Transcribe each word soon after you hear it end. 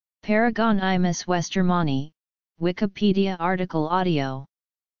Paragonimus westermani, Wikipedia article audio.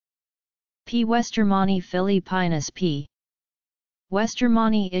 P. westermani philippinus P.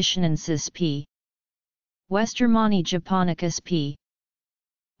 Westermani ishinensis P. Westermani japonicus P.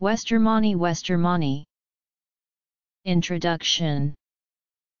 Westermani. Introduction.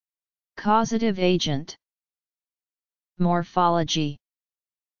 Causative agent. Morphology.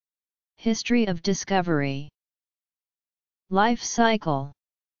 History of discovery. Life cycle.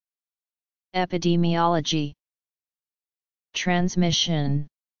 Epidemiology. Transmission.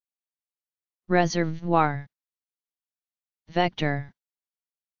 Reservoir. Vector.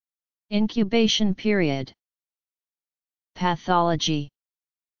 Incubation period. Pathology.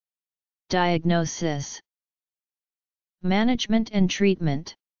 Diagnosis. Management and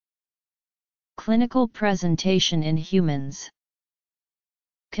treatment. Clinical presentation in humans.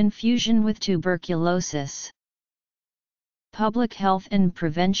 Confusion with tuberculosis. Public health and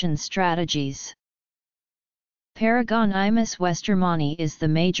prevention strategies. Paragonimus westermani is the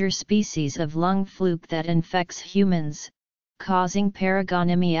major species of lung fluke that infects humans, causing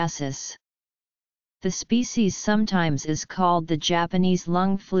paragonimiasis. The species sometimes is called the Japanese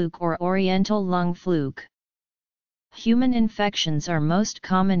lung fluke or Oriental lung fluke. Human infections are most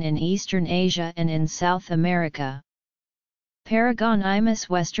common in Eastern Asia and in South America. Paragonimus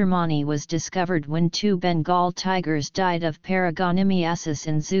westermani was discovered when 2 Bengal tigers died of paragonimiasis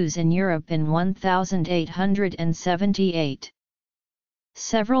in zoos in Europe in 1878.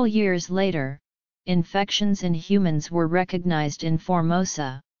 Several years later, infections in humans were recognized in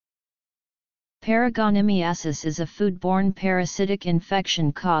Formosa. Paragonimiasis is a foodborne parasitic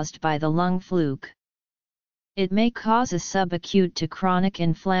infection caused by the lung fluke. It may cause a subacute to chronic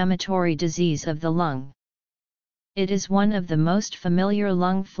inflammatory disease of the lung. It is one of the most familiar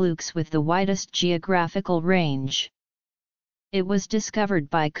lung flukes with the widest geographical range. It was discovered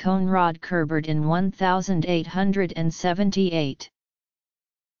by Konrad Kurbert in 1878.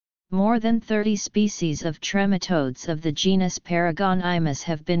 More than 30 species of trematodes of the genus Paragonimus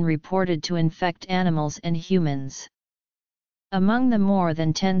have been reported to infect animals and humans. Among the more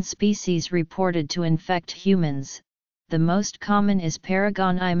than 10 species reported to infect humans, the most common is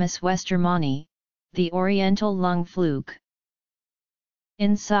Paragonimus westermani, the Oriental lung fluke.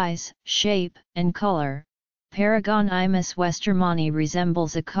 In size, shape, and color, Paragonimus westermani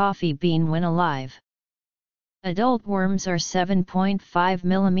resembles a coffee bean when alive. Adult worms are 7.5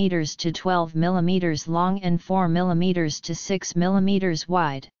 mm to 12 mm long and 4 mm to 6 mm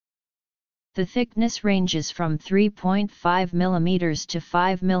wide. The thickness ranges from 3.5 mm to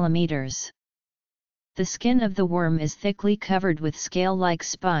 5 mm. The skin of the worm is thickly covered with scale-like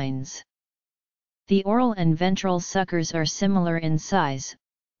spines. The oral and ventral suckers are similar in size,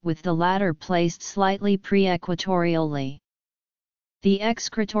 with the latter placed slightly pre-equatorially. The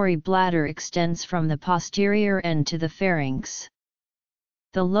excretory bladder extends from the posterior end to the pharynx.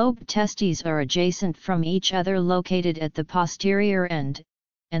 The lobed testes are adjacent from each other located at the posterior end,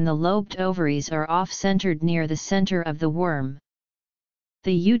 and the lobed ovaries are off-centered near the center of the worm.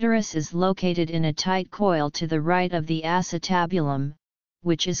 The uterus is located in a tight coil to the right of the acetabulum,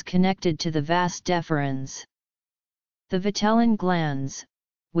 which is connected to the vas deferens. The vitelline glands,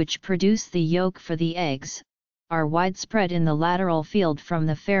 which produce the yolk for the eggs, are widespread in the lateral field from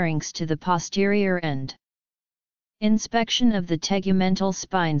the pharynx to the posterior end. Inspection of the tegumental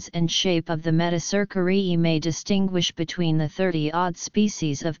spines and shape of the metacercarii may distinguish between the 30-odd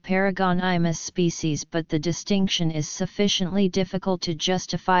species of Paragonimus species, but the distinction is sufficiently difficult to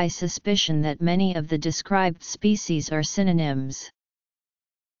justify suspicion that many of the described species are synonyms.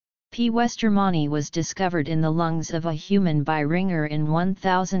 P. westermani was discovered in the lungs of a human by Ringer in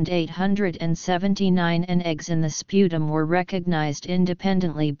 1879 and eggs in the sputum were recognized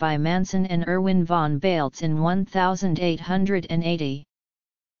independently by Manson and Erwin von Baltz in 1880.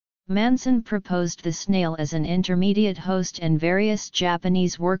 Manson proposed the snail as an intermediate host and various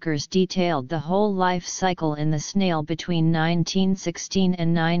Japanese workers detailed the whole life cycle in the snail between 1916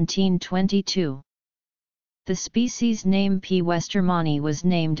 and 1922. The species name P. westermani was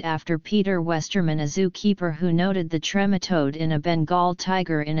named after Peter Westerman, a zookeeper who noted the trematode in a Bengal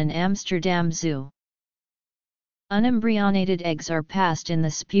tiger in an Amsterdam zoo. Unembryonated eggs are passed in the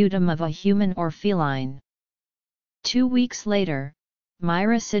sputum of a human or feline. 2 weeks later,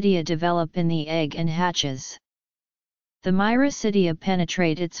 myricidia develop in the egg and hatches. The myricidia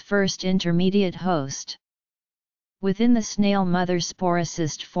penetrate its first intermediate host. Within the snail mother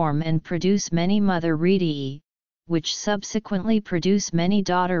sporocyst form and produce many mother retii, which subsequently produce many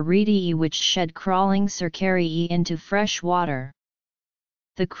daughter retii which shed crawling cercarii into fresh water.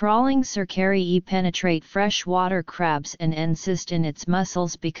 The crawling cercarii penetrate freshwater crabs and encysted in its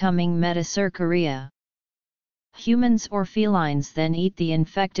muscles, becoming metacercaria. Humans or felines then eat the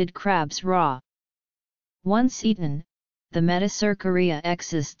infected crabs raw. Once eaten, the metacercaria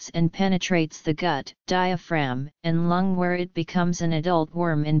exists and penetrates the gut, diaphragm, and lung, where it becomes an adult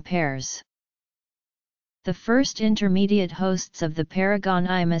worm in pairs. The first intermediate hosts of the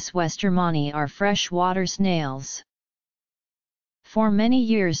Paragonimus westermani are freshwater snails. For many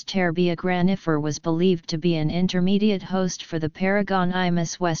years Terbia granifer was believed to be an intermediate host for the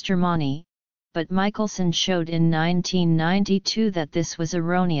Paragonimus westermani, but Michelson showed in 1992 that this was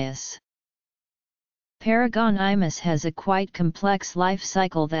erroneous. Paragonimus has a quite complex life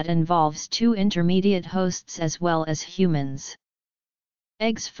cycle that involves two intermediate hosts as well as humans.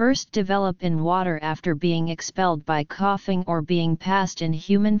 Eggs first develop in water after being expelled by coughing or being passed in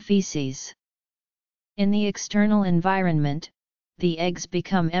human feces. In the external environment, the eggs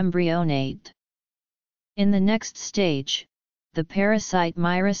become embryonate. In the next stage, the parasite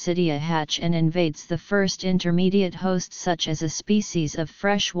Myricidia hatch and invades the first intermediate host, such as a species of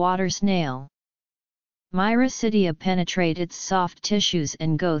freshwater snail. Myricidia penetrate its soft tissues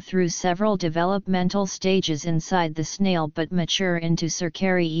and go through several developmental stages inside the snail, but mature into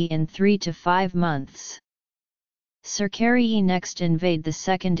cercarii in 3 to 5 months. Cercarii next invade the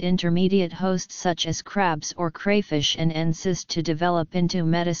second intermediate host, such as crabs or crayfish, and encysted to develop into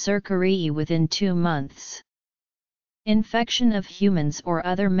metacercarii within 2 months. Infection of humans or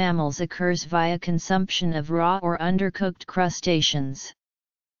other mammals occurs via consumption of raw or undercooked crustaceans.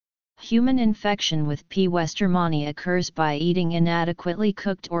 Human infection with P. westermani occurs by eating inadequately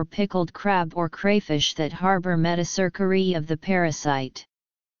cooked or pickled crab or crayfish that harbor metacercarii of the parasite.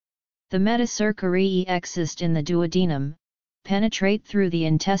 The metacercarii exist in the duodenum, penetrate through the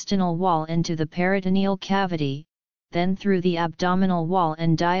intestinal wall into the peritoneal cavity, then through the abdominal wall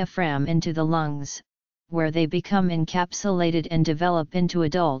and diaphragm into the lungs, where they become encapsulated and develop into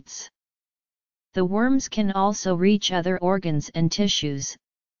adults. The worms can also reach other organs and tissues,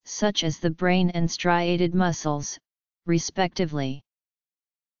 such as the brain and striated muscles, respectively.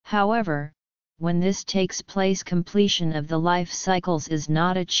 However, when this takes place, completion of the life cycles is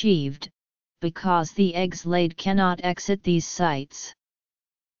not achieved, because the eggs laid cannot exit these sites.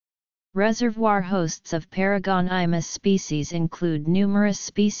 Reservoir hosts of Paragonimus species include numerous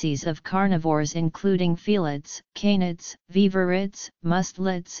species of carnivores, including felids, canids, viverids,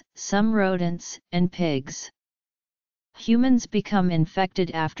 mustelids, some rodents, and pigs. Humans become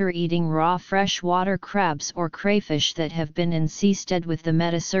infected after eating raw freshwater crabs or crayfish that have been encysted with the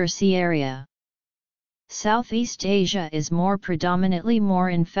metacercaria. Southeast Asia is predominantly more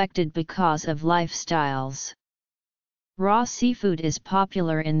infected because of lifestyles. Raw seafood is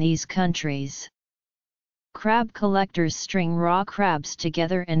popular in these countries. Crab collectors string raw crabs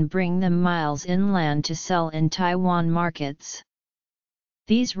together and bring them miles inland to sell in Taiwan markets.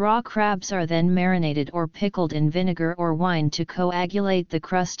 These raw crabs are then marinated or pickled in vinegar or wine to coagulate the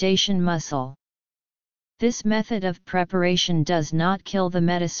crustacean muscle. This method of preparation does not kill the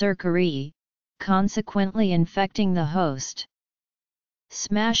metacercarii, consequently infecting the host.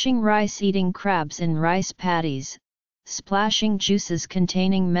 Smashing rice, eating crabs in rice paddies, splashing juices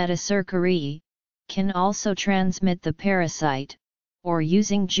containing metacercarii, can also transmit the parasite, or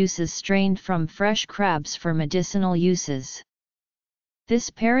using juices strained from fresh crabs for medicinal uses. This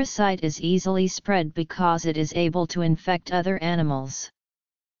parasite is easily spread because it is able to infect other animals.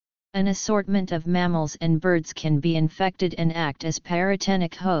 An assortment of mammals and birds can be infected and act as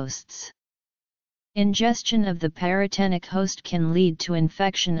paragenic hosts. Ingestion of the paragenic host can lead to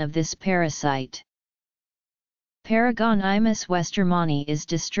infection of this parasite. Paragonimus westermani is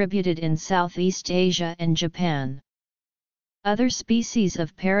distributed in Southeast Asia and Japan. Other species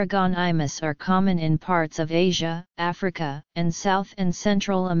of Paragonimus are common in parts of Asia, Africa, and South and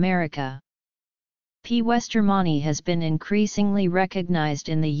Central America. P. westermani has been increasingly recognized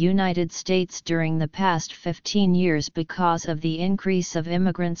in the United States during the past 15 years because of the increase of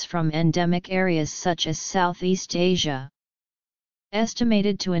immigrants from endemic areas such as Southeast Asia.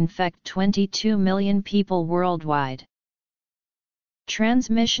 Estimated to infect 22 million people worldwide.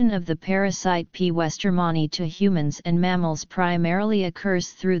 Transmission of the parasite P. westermani to humans and mammals primarily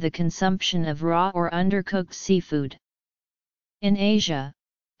occurs through the consumption of raw or undercooked seafood. In Asia,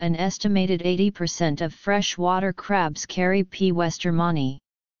 an estimated 80% of freshwater crabs carry P. westermani.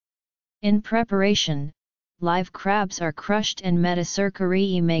 In preparation, live crabs are crushed and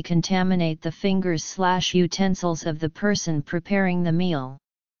metacercarii may contaminate the fingers/utensils of the person preparing the meal.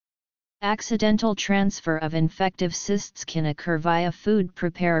 Accidental transfer of infective cysts can occur via food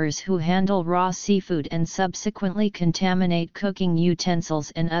preparers who handle raw seafood and subsequently contaminate cooking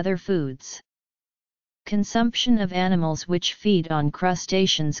utensils and other foods. Consumption of animals which feed on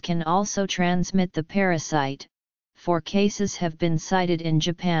crustaceans can also transmit the parasite. 4 cases have been cited in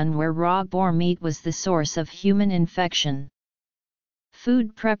Japan where raw boar meat was the source of human infection.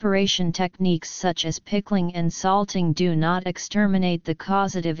 Food preparation techniques such as pickling and salting do not exterminate the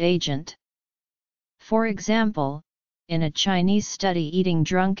causative agent. For example, in a Chinese study, eating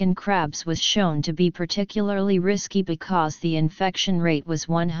drunken crabs was shown to be particularly risky because the infection rate was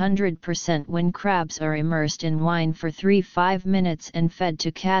 100% when crabs are immersed in wine for 3-5 minutes and fed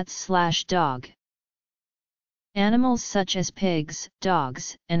to cats/dog. Animals such as pigs,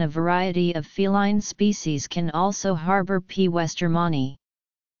 dogs, and a variety of feline species can also harbor P. westermani.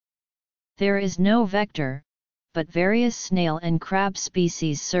 There is no vector, but various snail and crab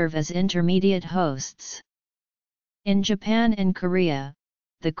species serve as intermediate hosts. In Japan and Korea,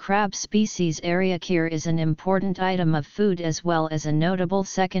 the crab species Ariakir is an important item of food as well as a notable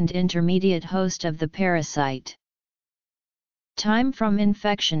second intermediate host of the parasite. Time from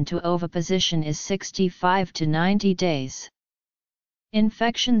infection to oviposition is 65 to 90 days.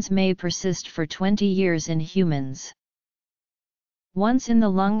 Infections may persist for 20 years in humans. Once in the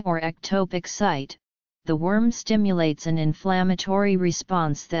lung or ectopic site, the worm stimulates an inflammatory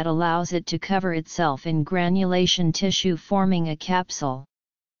response that allows it to cover itself in granulation tissue, forming a capsule.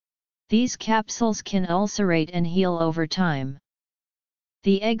 These capsules can ulcerate and heal over time.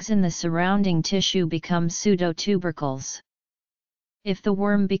 The eggs in the surrounding tissue become pseudotubercles. If the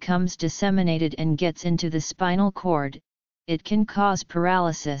worm becomes disseminated and gets into the spinal cord, it can cause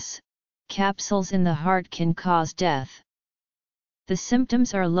paralysis. Capsules in the heart can cause death. The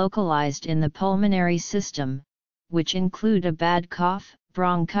symptoms are localized in the pulmonary system, which include a bad cough,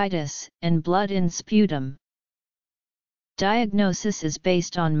 bronchitis, and blood in sputum. Diagnosis is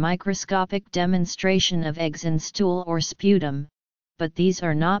based on microscopic demonstration of eggs in stool or sputum, but these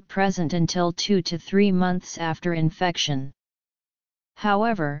are not present until 2 to 3 months after infection.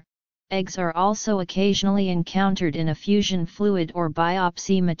 However, eggs are also occasionally encountered in a fusion fluid or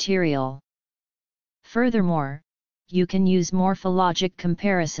biopsy material. Furthermore, you can use morphologic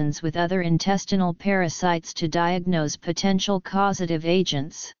comparisons with other intestinal parasites to diagnose potential causative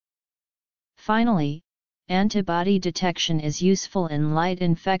agents. Finally, antibody detection is useful in light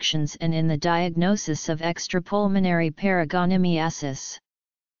infections and in the diagnosis of extrapulmonary paragonimiasis.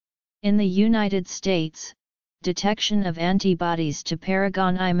 In the United States, detection of antibodies to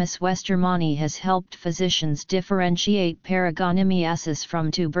Paragonimus westermani has helped physicians differentiate paragonimiasis from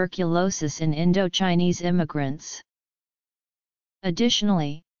tuberculosis in Indo-Chinese immigrants.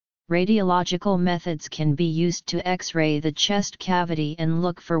 Additionally, radiological methods can be used to X-ray the chest cavity and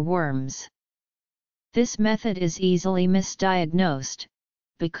look for worms. This method is easily misdiagnosed,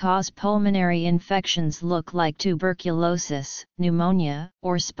 because pulmonary infections look like tuberculosis, pneumonia,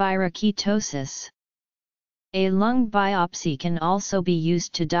 or spirochetosis. A lung biopsy can also be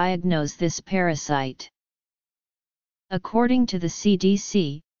used to diagnose this parasite. According to the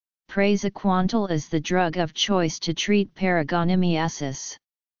CDC, praziquantel is the drug of choice to treat paragonimiasis.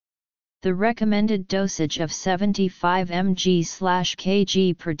 The recommended dosage of 75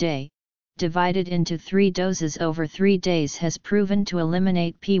 mg/kg per day, divided into 3 doses over 3 days, has proven to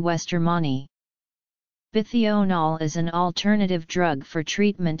eliminate P. westermani. Bithionol is an alternative drug for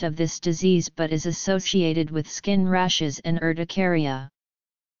treatment of this disease but is associated with skin rashes and urticaria.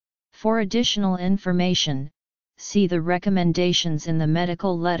 For additional information, see the recommendations in the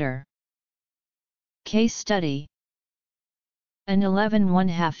medical letter. Case study. An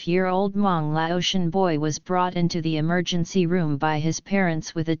 11.5-year-old Hmong Laotian boy was brought into the emergency room by his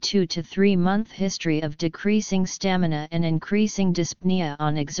parents with a 2 to 3 month history of decreasing stamina and increasing dyspnea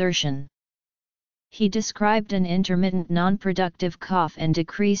on exertion. He described an intermittent non-productive cough and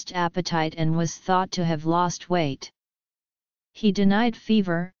decreased appetite and was thought to have lost weight. He denied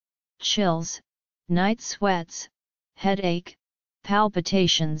fever, chills, night sweats, headache,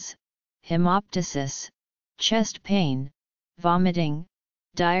 palpitations, hemoptysis, chest pain, vomiting,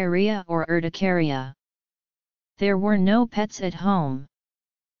 diarrhea or urticaria. There were no pets at home.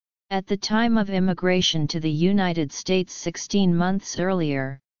 At the time of immigration to the United States 16 months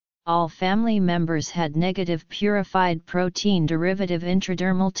earlier, all family members had negative purified protein derivative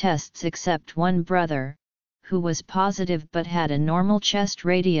intradermal tests except one brother, who was positive but had a normal chest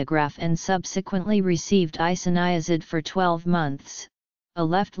radiograph and subsequently received isoniazid for 12 months. A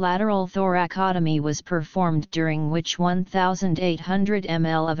left lateral thoracotomy was performed during which 1,800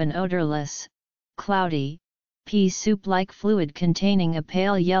 ml of an odorless, cloudy, pea soup-like fluid containing a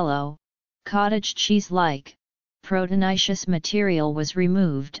pale yellow, cottage cheese-like, proteinaceous material was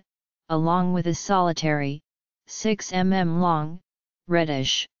removed, along with a solitary, 6 mm long,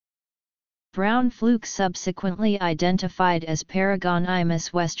 reddish brown fluke subsequently identified as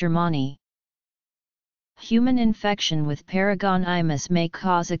Paragonimus westermani. Human infection with Paragonimus may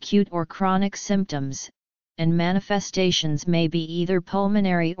cause acute or chronic symptoms, and manifestations may be either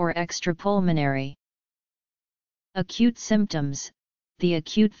pulmonary or extrapulmonary. Acute symptoms. The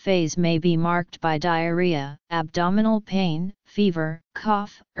acute phase may be marked by diarrhea, abdominal pain, fever,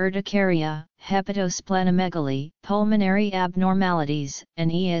 cough, urticaria, hepatosplenomegaly, pulmonary abnormalities,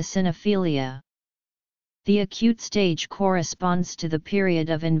 and eosinophilia. The acute stage corresponds to the period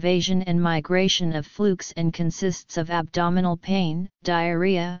of invasion and migration of flukes and consists of abdominal pain,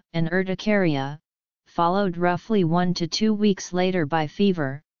 diarrhea, and urticaria, followed roughly 1 to 2 weeks later by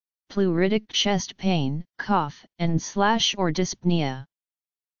fever, pleuritic chest pain, cough, and or dyspnea.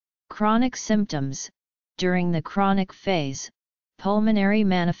 Chronic symptoms. During the chronic phase, pulmonary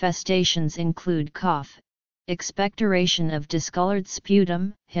manifestations include cough, expectoration of discolored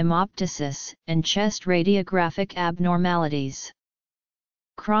sputum, hemoptysis, and chest radiographic abnormalities.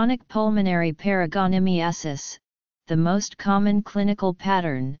 Chronic pulmonary paragonimiasis, the most common clinical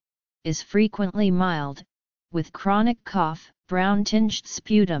pattern, is frequently mild, with chronic cough, brown-tinged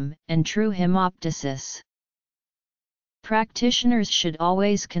sputum, and true hemoptysis. Practitioners should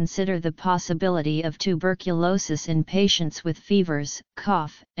always consider the possibility of tuberculosis in patients with fevers,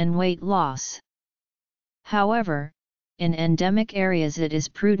 cough, and weight loss. However, in endemic areas it is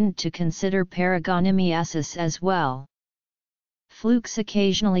prudent to consider paragonimiasis as well. Flukes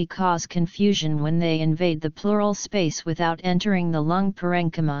occasionally cause confusion when they invade the pleural space without entering the lung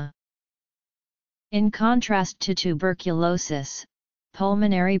parenchyma. In contrast to tuberculosis,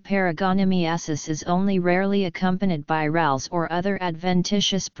 pulmonary paragonimiasis is only rarely accompanied by rales or other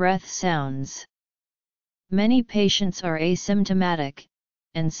adventitious breath sounds. Many patients are asymptomatic,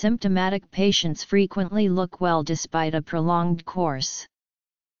 and symptomatic patients frequently look well despite a prolonged course.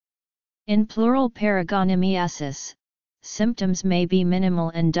 In pleural paragonimiasis, symptoms may be minimal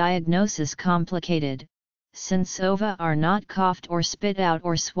and diagnosis complicated, since ova are not coughed or spit out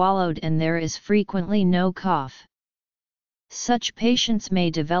or swallowed and there is frequently no cough. Such patients may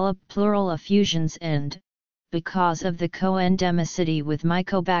develop pleural effusions and, because of the coendemicity with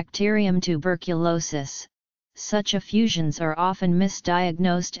Mycobacterium tuberculosis, such effusions are often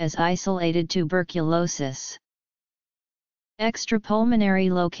misdiagnosed as isolated tuberculosis. Extrapulmonary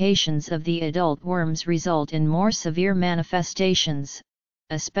locations of the adult worms result in more severe manifestations,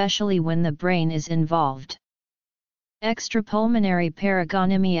 especially when the brain is involved. Extrapulmonary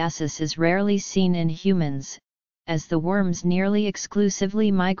paragonimiasis is rarely seen in humans, as the worms nearly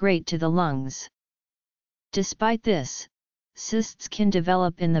exclusively migrate to the lungs. Despite this, cysts can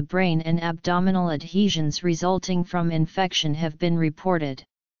develop in the brain and abdominal adhesions resulting from infection have been reported.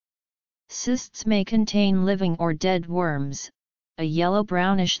 Cysts may contain living or dead worms, a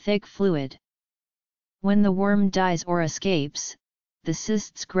yellow-brownish thick fluid. When the worm dies or escapes, the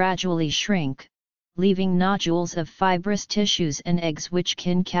cysts gradually shrink, leaving nodules of fibrous tissues and eggs which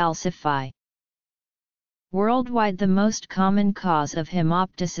can calcify. Worldwide, the most common cause of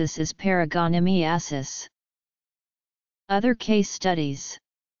hemoptysis is paragonimiasis. Other case studies: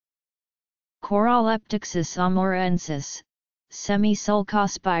 Coraleptixis amorensis,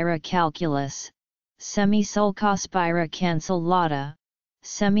 Semisulcospira calculus, Semisulcospira cancellata,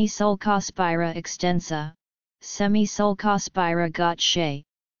 Semisulcospira extensa, Semisulcospira gotchae,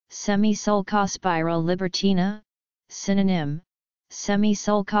 Semisulcospira libertina. Synonym: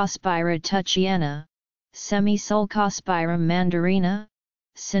 Semisulcospira tuchiana, Semisulcospira mandarina.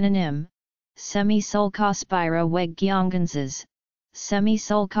 Synonym: Semisulcospira weggiangensis,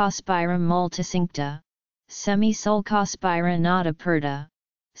 Semisulcospira multicincta, Semisulcospira nodoperta,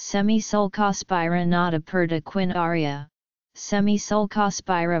 Semisulcospira nodoperta quinaria,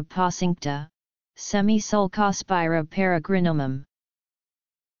 Semisulcospira paucincta, Semisulcospira peregrinum.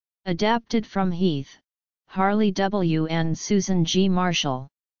 Adapted from Heath, Harley W. and Susan G. Marshall.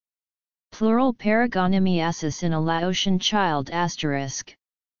 Pleural paragonimiasis in a Laotian child ***.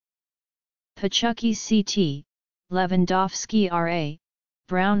 Pachucky C.T., Lewandowski R.A.,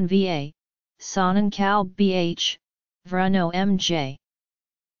 Brown V.A., Sonnenkalb B.H., Vrano M.J.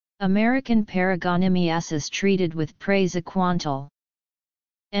 American paragonimiasis treated with praziquantel.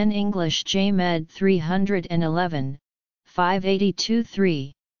 N. English J. Med 311,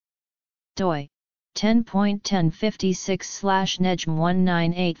 582-3. doi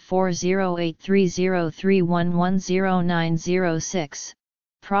 10.1056/nejm1984083031109006,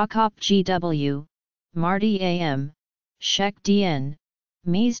 Prokop G.W., Marty A.M., Shek D.N.,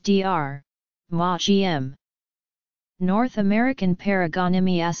 Mies Dr. Ma GM. North American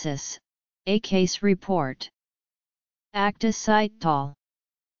Paragonimus, a case report. Acta Cite Tal.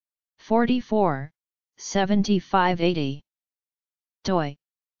 44, 7580. doi,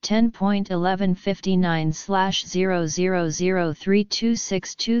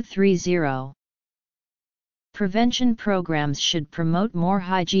 10.1159/0003262230. Prevention programs should promote more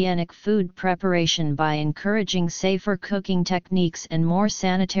hygienic food preparation by encouraging safer cooking techniques and more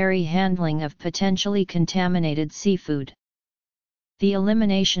sanitary handling of potentially contaminated seafood. The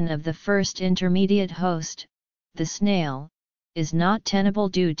elimination of the first intermediate host, the snail, is not tenable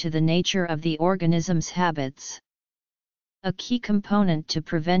due to the nature of the organism's habits. A key component to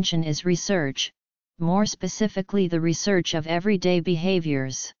prevention is research, more specifically the research of everyday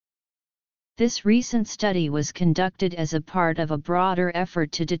behaviors. This recent study was conducted as a part of a broader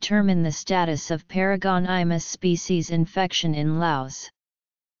effort to determine the status of Paragonimus species infection in Laos.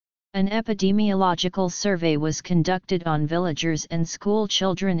 An epidemiological survey was conducted on villagers and school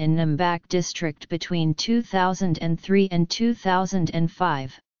children in Nambak district between 2003 and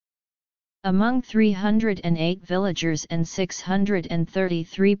 2005. Among 308 villagers and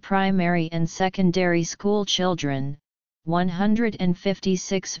 633 primary and secondary school children,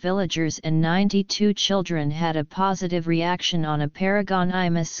 156 villagers and 92 children had a positive reaction on a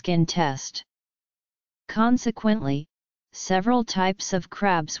Paragonimus skin test. Consequently, several types of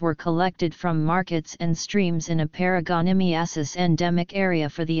crabs were collected from markets and streams in a Paragonimus endemic area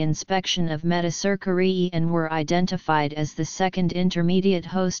for the inspection of Metacercarii and were identified as the second intermediate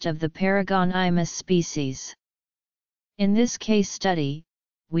host of the Paragonimus species. In this case study,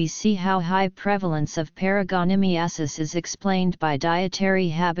 we see how high prevalence of Paragonimus is explained by dietary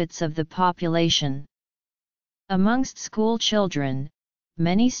habits of the population. Amongst school children,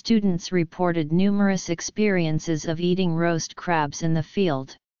 many students reported numerous experiences of eating roast crabs in the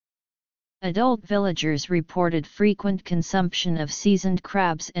field. Adult villagers reported frequent consumption of seasoned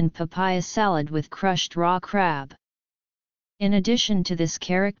crabs and papaya salad with crushed raw crab. In addition to this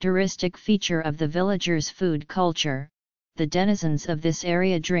characteristic feature of the villagers' food culture, the denizens of this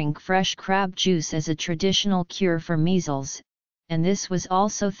area drink fresh crab juice as a traditional cure for measles, and this was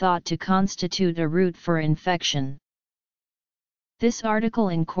also thought to constitute a route for infection. This article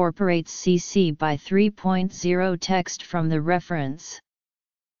incorporates CC by 3.0 text from the reference.